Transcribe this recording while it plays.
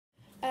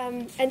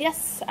And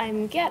yes,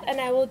 I'm Gerd,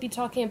 and I will be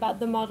talking about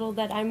the model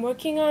that I'm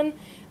working on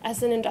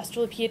as an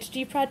industrial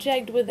PhD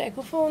project with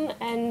Ecophon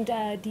and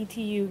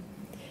DTU.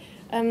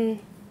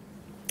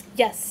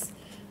 Yes,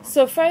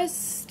 so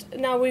first,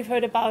 now we've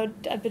heard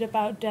a bit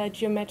about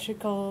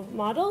geometrical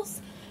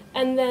models,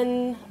 and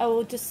then I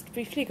will just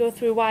briefly go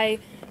through why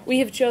we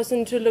have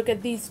chosen to look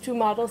at these two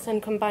models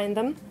and combine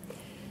them.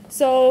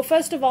 So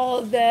first of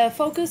all, the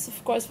focus,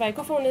 of course, for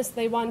Ecophon is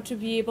they want to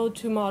be able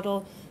to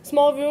model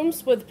small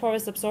rooms with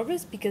porous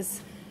absorbers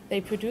because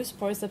they produce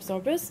porous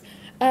absorbers.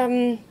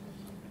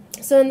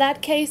 So in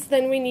that case,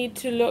 then we need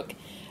to look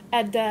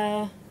at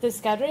the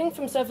scattering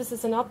from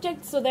surfaces and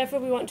objects. So therefore,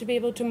 we want to be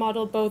able to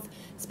model both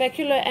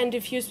specular and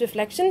diffuse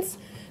reflections.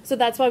 So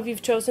that's why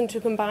we've chosen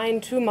to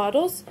combine two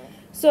models.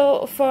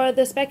 So for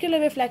the specular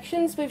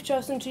reflections, we've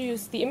chosen to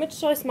use the image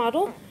source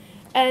model.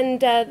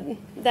 And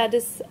that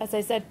is, as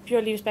I said,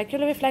 purely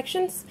specular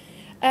reflections.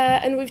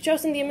 And we've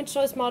chosen the image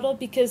source model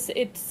because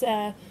it's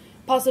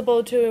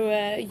possible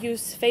to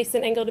use phase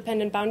and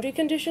angle-dependent boundary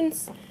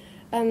conditions.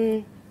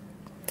 And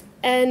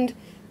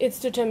it's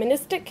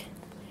deterministic,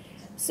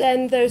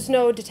 and there's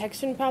no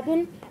detection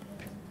problem.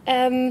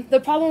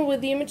 The problem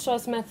with the image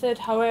source method,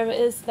 however,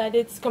 is that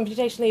it's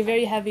computationally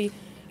very heavy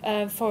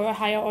for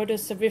higher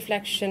orders of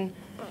reflection.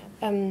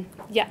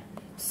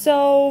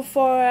 So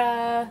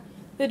for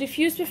the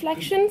diffuse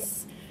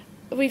reflections,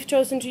 we've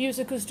chosen to use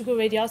acoustical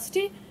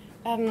radiosity,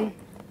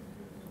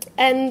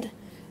 and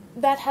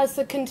that has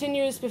a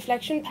continuous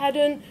reflection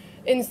pattern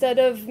instead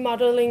of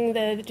modeling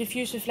the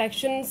diffuse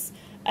reflections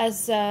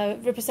as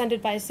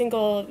represented by a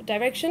single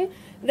direction.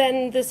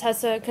 Then this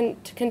has a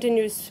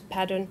continuous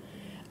pattern.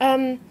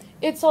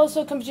 It's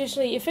also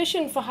computationally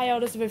efficient for high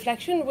orders of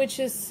reflection, which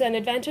is an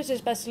advantage,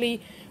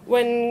 especially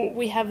when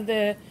we have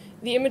the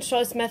image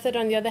source method,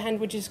 on the other hand,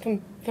 which is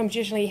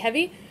computationally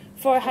heavy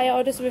for higher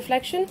orders of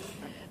reflection.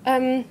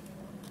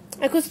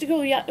 Acoustical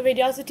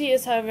radiosity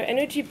is, however,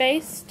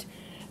 energy-based.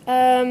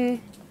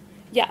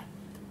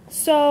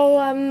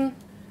 So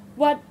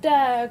what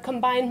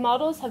combined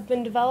models have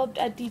been developed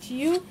at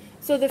DTU?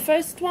 So the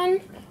first one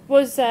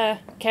was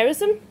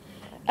PARISM,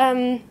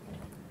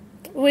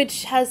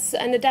 which has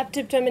an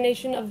adaptive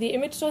termination of the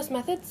image source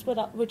methods,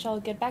 which I'll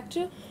get back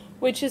to,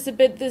 which is a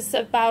bit this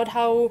about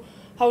how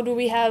do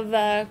we have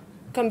a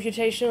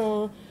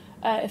computational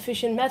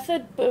efficient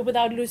method but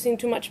without losing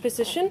too much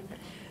precision.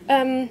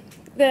 The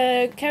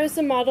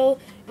PARISM model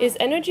is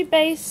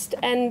energy-based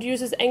and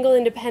uses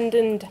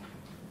angle-independent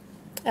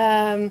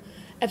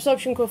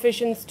absorption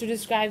coefficients to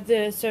describe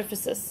the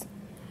surfaces.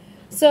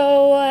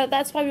 So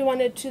that's why we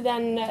wanted to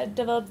then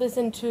develop this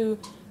into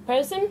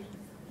PARISM,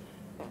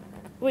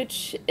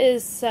 which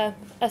is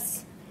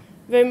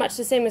very much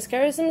the same as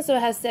PARISM, so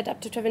it has the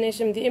adaptive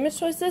termination of the image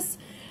sources.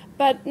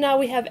 But now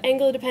we have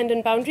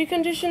angle-dependent boundary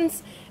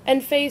conditions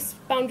and phase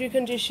boundary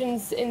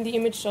conditions in the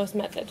image source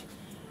method.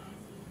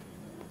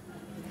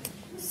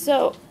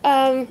 So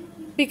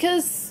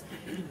because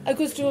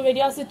acoustical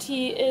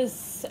radiosity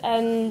is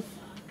an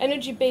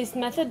energy-based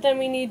method, then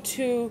we need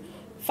to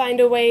find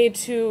a way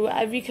to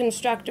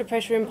reconstruct a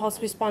pressure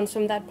impulse response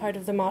from that part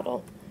of the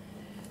model.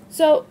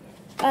 So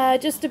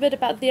just a bit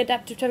about the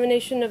adaptive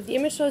termination of the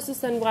image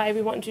sources and why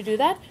we want to do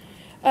that.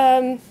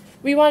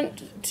 We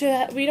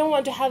don't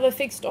want to have a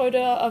fixed order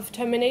of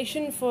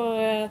termination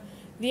for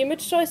the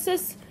image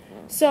sources.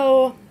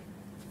 So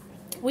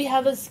we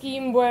have a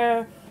scheme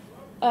where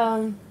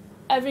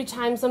every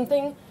time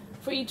something,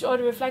 for each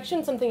order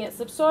reflection, something is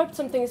absorbed,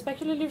 something is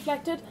specularly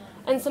reflected,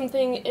 and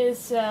something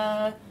is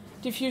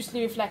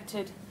diffusely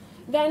reflected.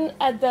 Then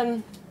at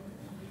the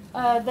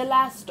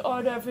last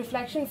order of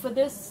reflection for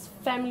this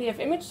family of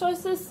image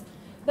sources,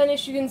 then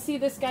as you can see,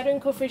 the scattering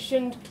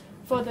coefficient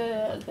for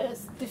the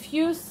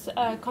diffuse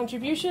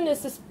contribution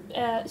is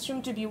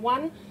assumed to be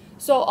 1.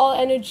 So all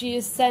energy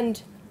is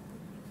sent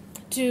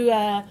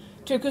to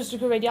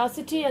acoustical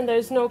radiosity, and there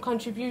is no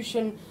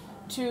contribution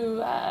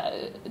to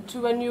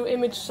a new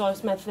image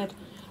source method.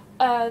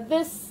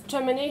 This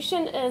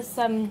termination is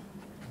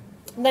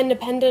then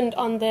dependent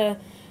on the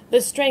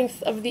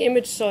strength of the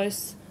image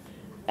source.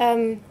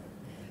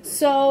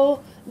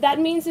 So that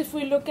means if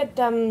we look at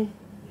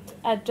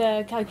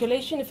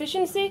calculation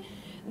efficiency,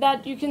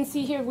 that you can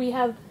see here we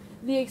have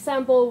the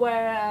example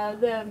where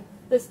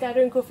the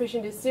scattering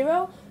coefficient is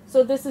 0.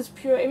 So this is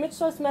pure image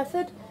source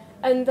method.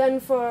 And then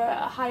for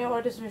higher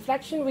orders of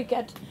reflection, we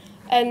get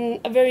a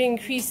very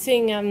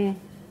increasing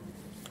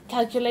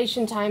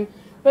calculation time.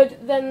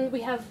 But then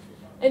we have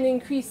an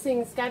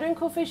increasing scattering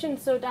coefficient.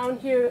 So down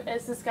here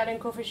is the scattering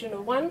coefficient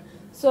of 1.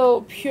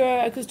 So pure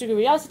acoustical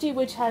radiosity,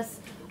 which has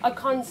a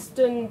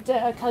constant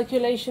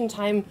calculation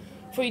time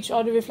for each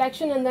order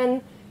reflection. And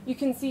then you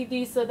can see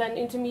these are then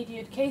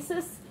intermediate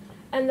cases.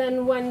 And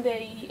then when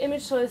the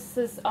image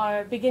sources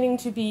are beginning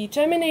to be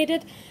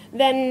terminated,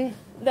 then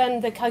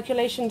the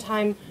calculation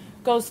time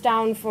goes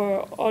down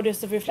for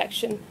orders of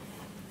reflection.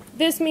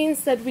 This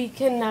means that we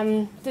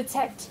can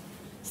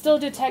still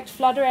detect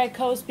flutter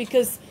echoes,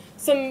 because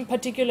some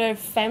particular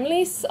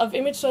families of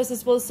image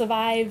sources will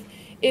survive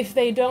if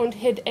they don't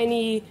hit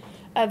any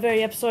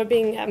very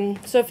absorbing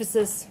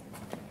surfaces.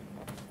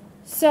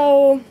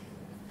 So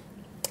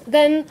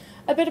then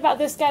a bit about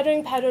the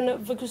scattering pattern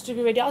of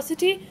acoustical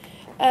radiosity.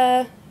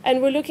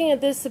 And we're looking at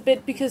this a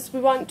bit because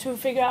we want to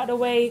figure out a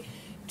way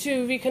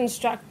to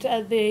reconstruct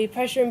the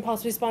pressure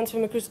impulse response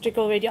from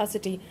acoustical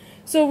radiosity.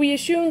 So we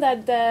assume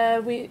that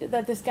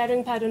the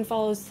scattering pattern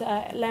follows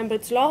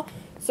Lambert's law,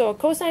 so a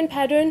cosine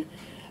pattern.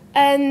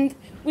 And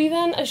we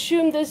then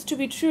assume this to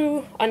be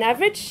true on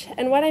average.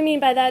 And what I mean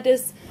by that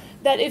is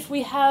that if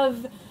we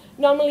have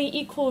normally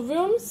equal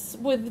rooms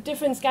with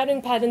different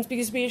scattering patterns,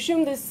 because we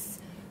assume this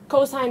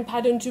cosine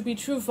pattern to be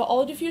true for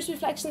all diffuse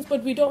reflections,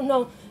 but we don't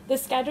know the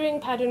scattering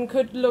pattern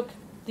could look,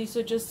 these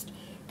are just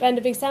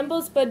random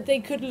examples, but they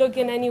could look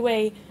in any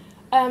way.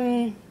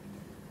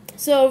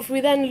 So if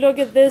we then look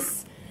at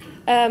this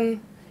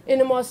in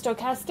a more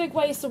stochastic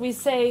way, so we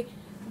say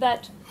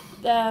that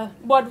the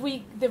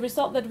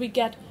result that we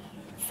get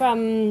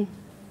from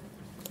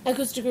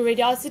acoustical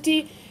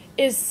radiosity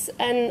is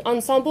an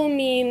ensemble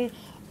mean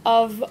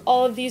of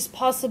all of these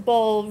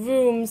possible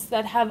rooms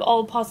that have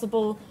all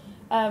possible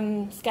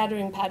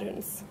scattering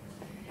patterns.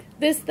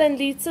 This then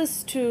leads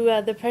us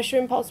to the pressure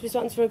impulse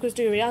response from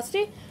acoustical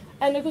radiosity,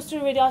 and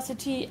acoustical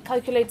radiosity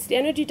calculates the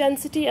energy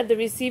density at the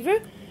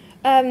receiver.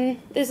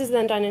 This is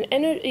then done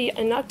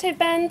in octave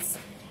bands,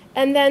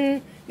 and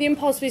then the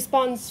impulse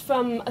response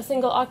from a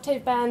single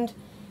octave band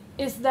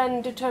is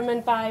then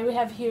determined by, we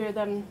have here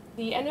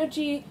the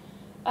energy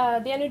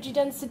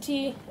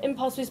density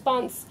impulse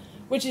response,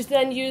 which is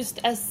then used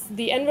as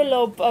the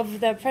envelope of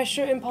the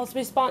pressure impulse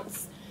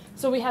response.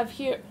 So we have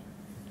here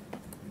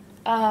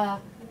a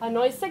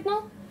noise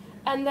signal,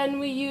 and then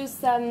we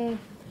use an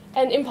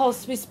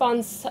impulse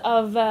response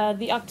of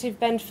the octave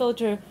band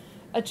filter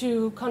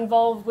to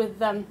convolve with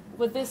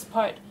this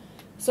part.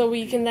 So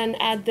we can then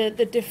add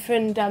the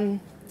different,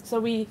 so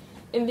we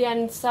in the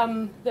end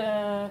sum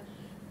the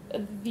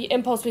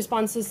impulse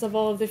responses of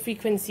all of the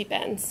frequency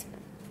bands.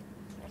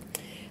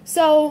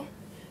 So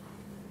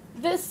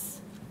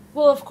this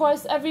will, of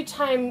course, every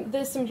time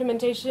this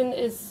implementation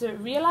is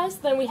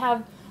realized, then we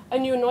have a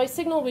new noise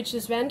signal which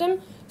is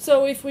random.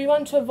 So if we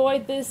want to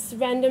avoid this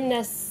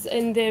randomness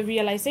in the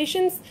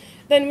realizations,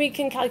 then we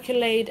can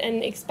calculate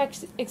an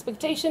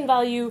expectation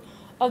value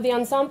of the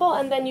ensemble,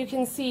 and then you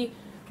can see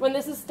when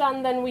this is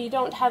done, then we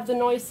don't have the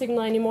noise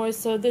signal anymore.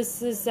 So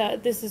this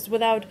is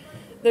without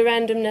the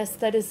randomness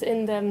that is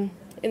in the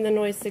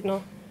noise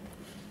signal.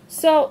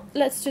 So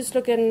let's just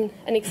look at an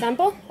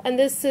example, and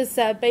this is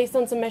based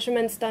on some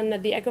measurements done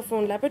at the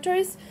Ecophon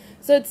laboratories.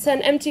 So it's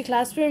an empty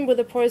classroom with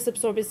a porous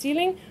absorber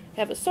ceiling. We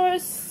have a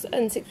source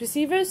and 6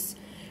 receivers,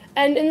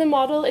 and in the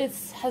model it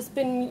has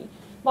been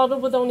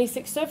modeled with only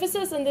 6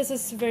 surfaces, and this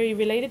is very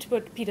related to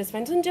what Peter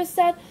Svensson just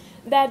said,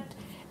 that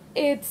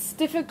it's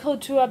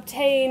difficult to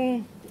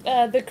obtain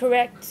the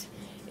correct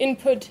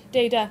input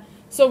data.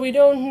 So we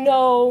don't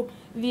know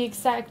the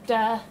exact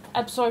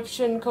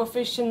absorption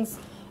coefficients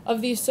of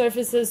these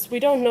surfaces. We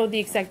don't know the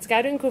exact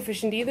scattering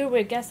coefficient either.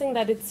 We're guessing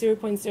that it's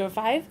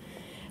 0.05.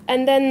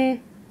 And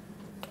then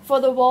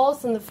for the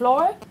walls and the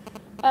floor,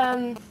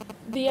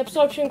 the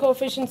absorption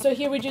coefficient, so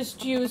here we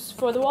just use,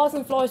 for the walls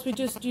and floors, we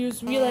just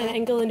use real and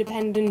angle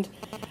independent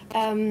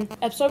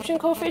absorption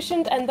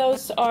coefficient, and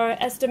those are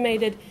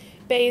estimated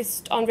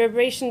based on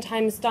reverberation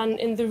times done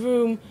in the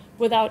room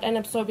without an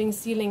absorbing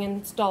ceiling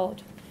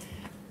installed.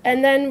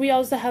 And then we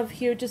also have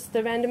here just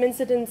the random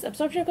incidence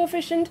absorption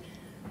coefficient.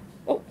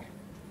 Oh,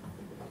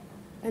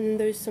 and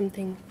there's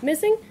something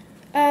missing.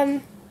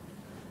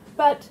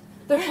 But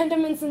the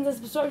random incidence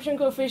absorption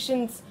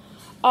coefficients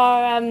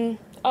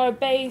are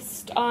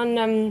based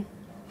on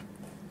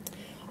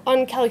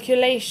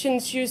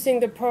calculations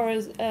using the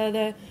porous,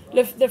 the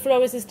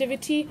flow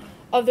resistivity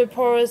of the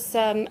porous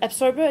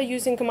absorber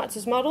using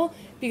Komatsu's model.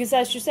 Because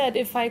as you said,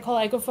 if I call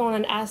Ecophon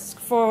and ask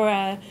for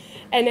an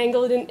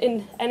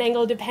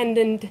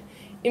angle-dependent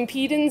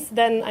impedance,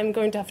 then I'm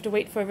going to have to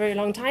wait for a very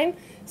long time.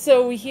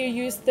 So we here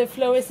use the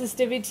flow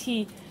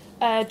resistivity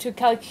to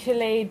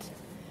calculate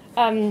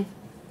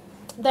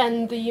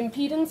then the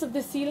impedance of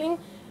the ceiling.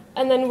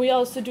 And then we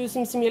also do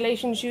some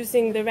simulations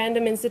using the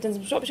random incidence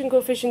absorption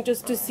coefficient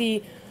just to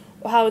see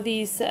how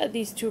these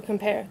two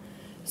compare.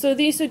 So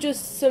these are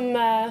just some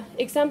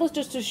examples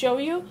just to show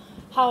you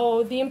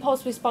how the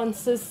impulse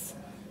responses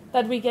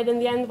that we get in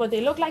the end, what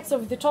they look like. So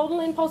the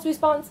total impulse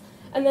response,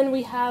 and then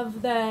we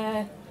have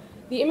the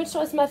image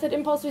source method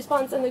impulse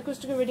response and the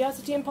acoustical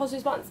radiosity impulse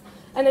response.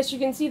 And as you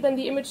can see, then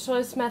the image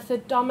source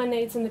method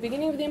dominates in the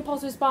beginning of the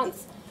impulse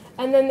response,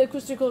 and then the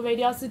acoustical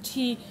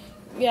radiosity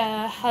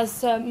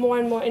has more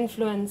and more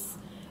influence.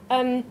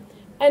 And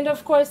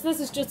of course, this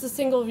is just a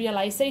single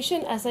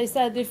realization. As I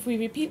said, if we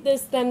repeat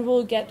this, then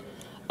we'll get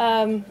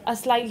a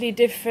slightly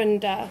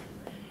different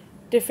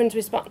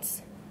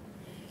response.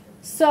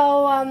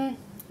 So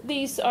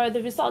these are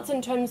the results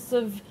in terms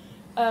of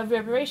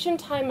reverberation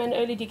time and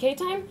early decay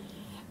time.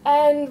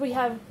 And we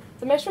have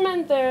the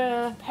measurement,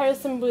 the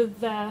PARISM with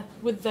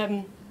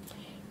the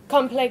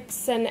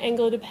complex and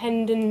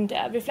angle-dependent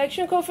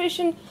reflection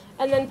coefficient,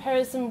 and then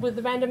PARISM with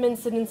the random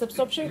incidence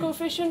absorption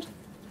coefficient.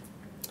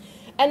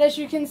 And as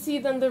you can see,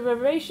 then the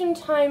reverberation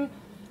time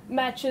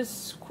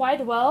matches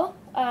quite well.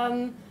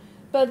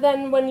 But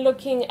then when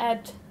looking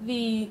at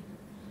the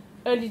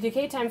early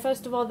decay time,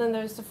 first of all, then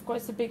there's of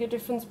course a bigger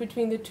difference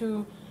between the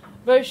two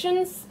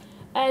versions.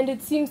 And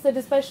it seems that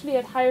especially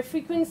at higher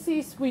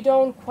frequencies, we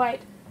don't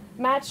quite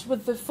match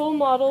with the full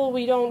model.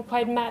 We don't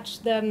quite match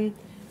the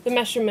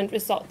measurement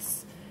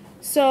results.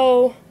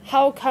 So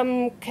how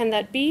can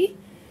that be?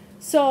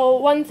 So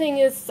one thing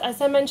is,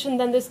 as I mentioned,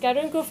 then the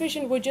scattering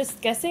coefficient, we're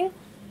just guessing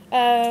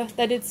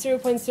that it's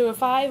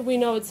 0.05. We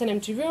know it's an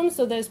empty room,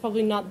 so there's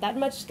probably not that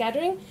much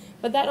scattering.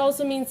 But that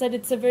also means that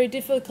it's a very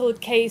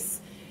difficult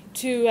case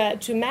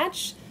to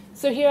match.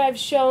 So here I've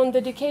shown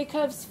the decay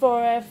curves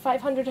for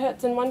 500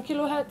 Hertz and 1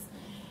 kilohertz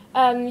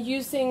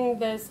using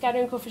the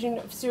scattering coefficient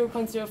of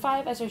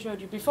 0.05, as I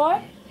showed you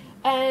before,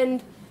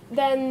 and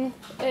then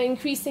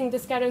increasing the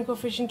scattering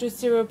coefficient to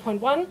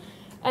 0.1.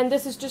 And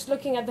this is just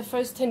looking at the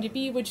first 10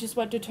 dB, which is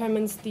what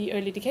determines the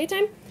early decay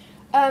time.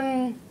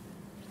 And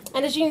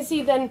as you can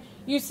see, then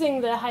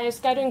using the higher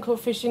scattering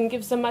coefficient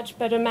gives a much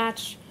better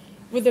match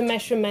with the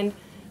measurement.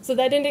 So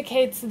that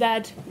indicates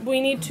that we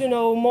need to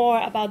know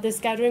more about the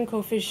scattering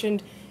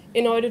coefficient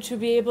in order to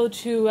be able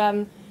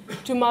to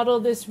model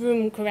this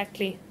room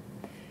correctly.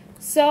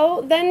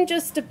 So then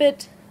just a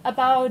bit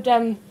about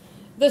the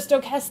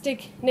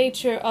stochastic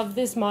nature of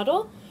this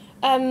model.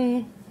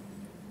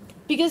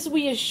 Because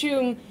we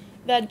assume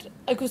that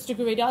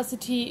acoustical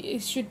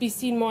radiosity should be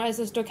seen more as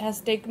a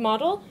stochastic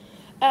model,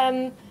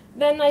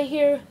 then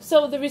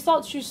so the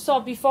results you saw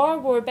before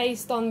were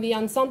based on the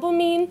ensemble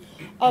mean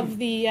of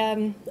the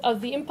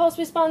impulse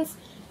response,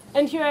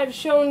 and here I've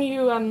shown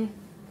you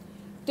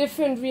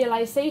different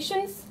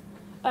realizations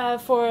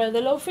for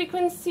the low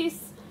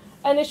frequencies,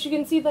 and as you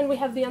can see, then we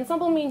have the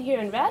ensemble mean here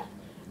in red,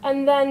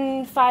 and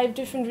then 5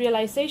 different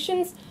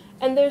realizations,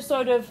 and they're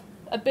sort of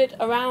a bit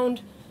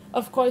around,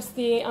 of course,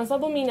 the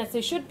ensemble mean as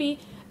they should be,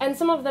 and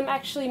some of them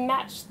actually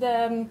match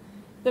the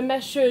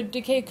measured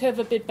decay curve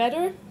a bit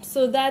better.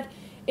 So that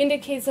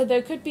indicates that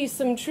there could be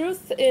some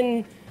truth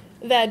in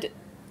that,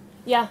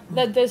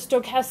 that the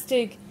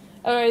stochastic,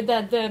 or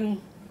that the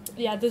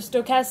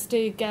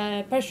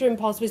stochastic pressure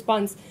impulse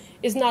response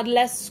is not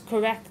less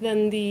correct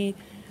than the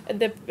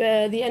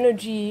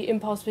energy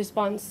impulse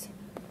response.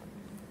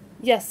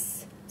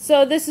 Yes.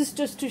 So this is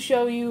just to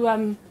show you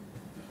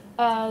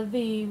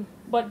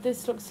what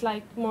this looks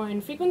like more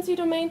in frequency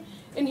domain.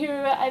 And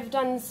here I've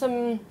done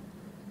some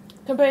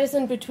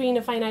comparison between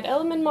a finite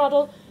element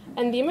model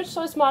and the image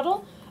source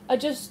model,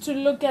 just to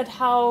look at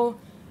how,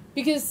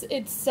 because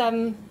it's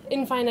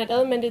in finite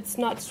element, it's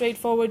not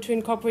straightforward to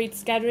incorporate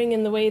scattering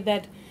in the way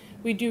that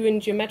we do in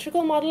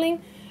geometrical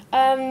modeling.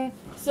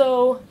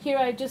 So here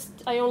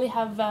I only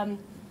have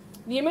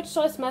the image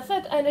source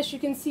method, and as you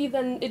can see,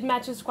 then it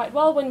matches quite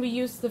well when we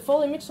use the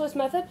full image source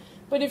method.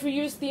 But if we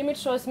use the image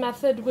source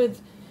method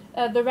with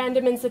the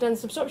random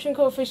incidence absorption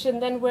coefficient,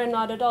 then we're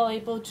not at all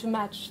able to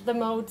match the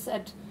modes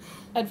at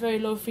very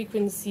low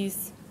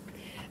frequencies.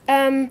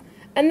 And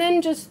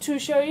then just to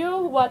show you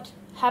what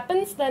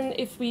happens then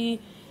if we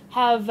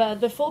have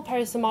the full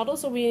PARISM model,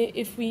 so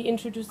if we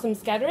introduce some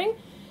scattering,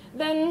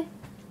 then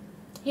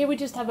here we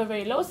just have a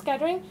very low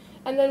scattering,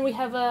 and then we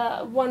have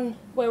one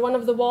where one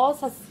of the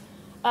walls has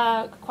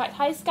quite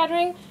high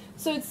scattering.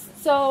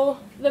 So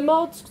the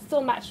modes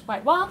still match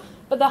quite well,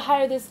 but the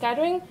higher the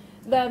scattering,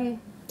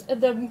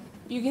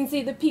 you can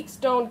see the peaks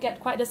don't get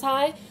quite as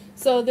high,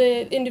 so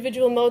the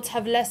individual modes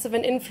have less of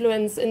an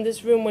influence in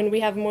this room when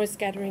we have more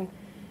scattering.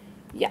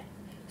 Yeah.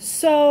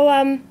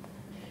 So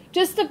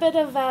just a bit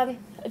of,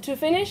 to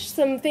finish,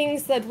 some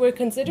things that we're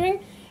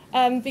considering,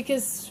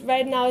 because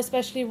right now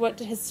especially what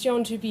has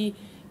shown to be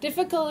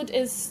difficult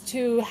is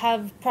to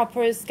have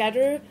proper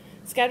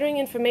scattering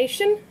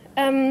information.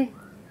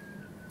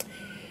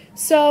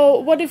 So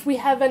what if we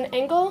have an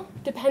angle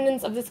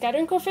dependence of the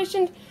scattering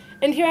coefficient?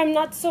 And here I'm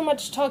not so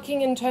much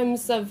talking in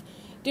terms of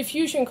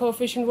diffusion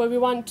coefficient, where we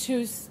want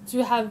to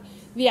have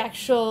the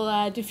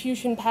actual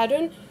diffusion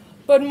pattern,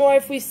 but more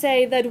if we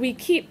say that we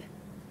keep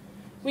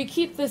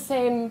the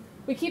same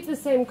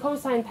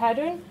cosine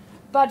pattern,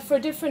 but for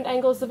different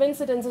angles of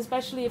incidence,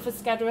 especially if a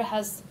scatterer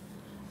has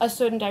a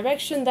certain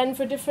direction, then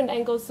for different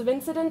angles of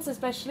incidence,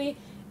 especially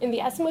in the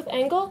azimuth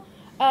angle,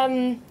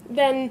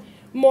 then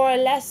more or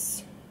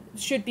less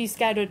should be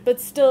scattered, but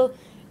still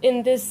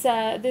in this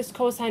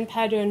cosine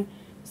pattern.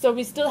 So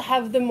we still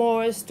have the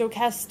more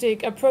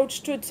stochastic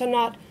approach to it.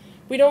 So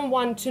we don't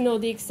want to know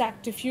the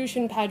exact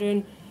diffusion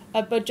pattern,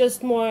 but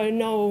just more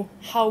know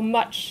how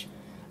much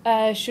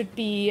should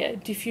be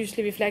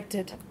diffusely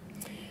reflected.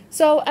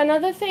 So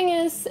another thing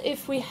is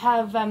if we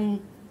have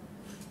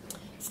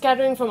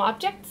scattering from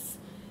objects,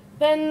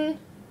 then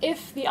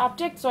if the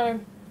objects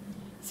are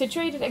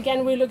situated,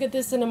 again we look at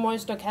this in a more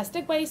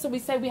stochastic way. So we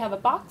say we have a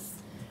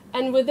box,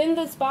 and within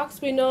this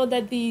box we know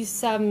that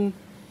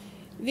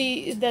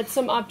that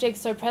some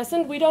objects are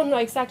present. We don't know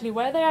exactly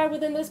where they are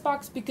within this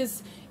box,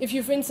 because if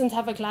you, for instance,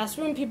 have a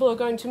classroom, people are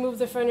going to move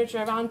the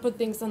furniture around, put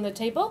things on the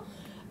table.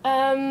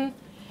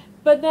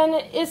 But then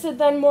is it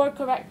then more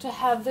correct to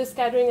have the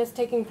scattering as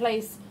taking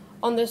place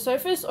on the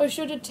surface, or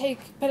should it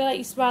take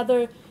place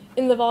rather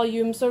in the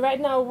volume. So right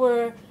now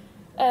we're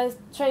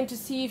trying to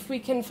see if we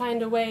can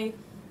find a way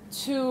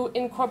to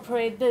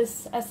incorporate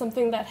this as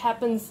something that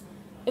happens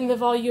in the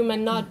volume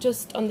and not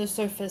just on the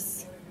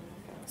surface.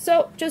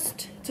 So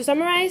just to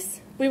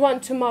summarize, we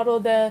want to model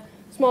the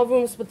small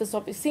rooms with the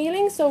sloping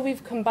ceiling, so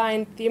we've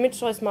combined the image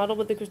source model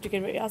with acoustic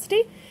and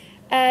radiosity,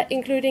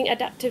 including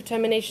adaptive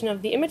termination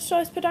of the image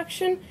source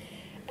production,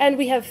 and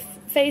we have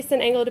phase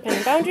and angle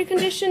dependent boundary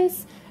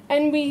conditions,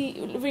 and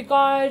we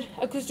regard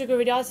acoustical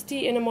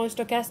radiosity in a more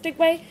stochastic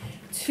way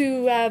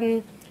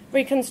to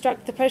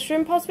reconstruct the pressure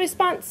impulse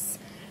response.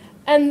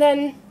 And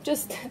then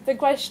just the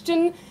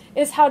question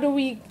is, how do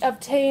we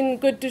obtain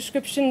good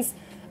descriptions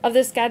of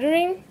the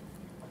scattering?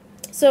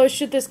 So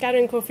should the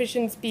scattering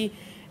coefficients be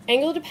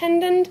angle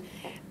dependent,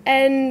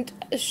 and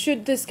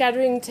should the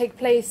scattering take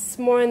place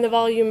more in the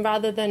volume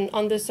rather than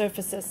on the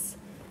surfaces?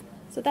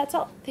 So that's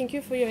all. Thank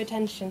you for your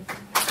attention.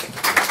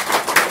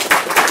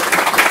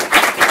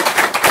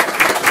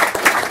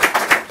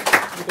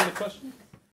 Any question?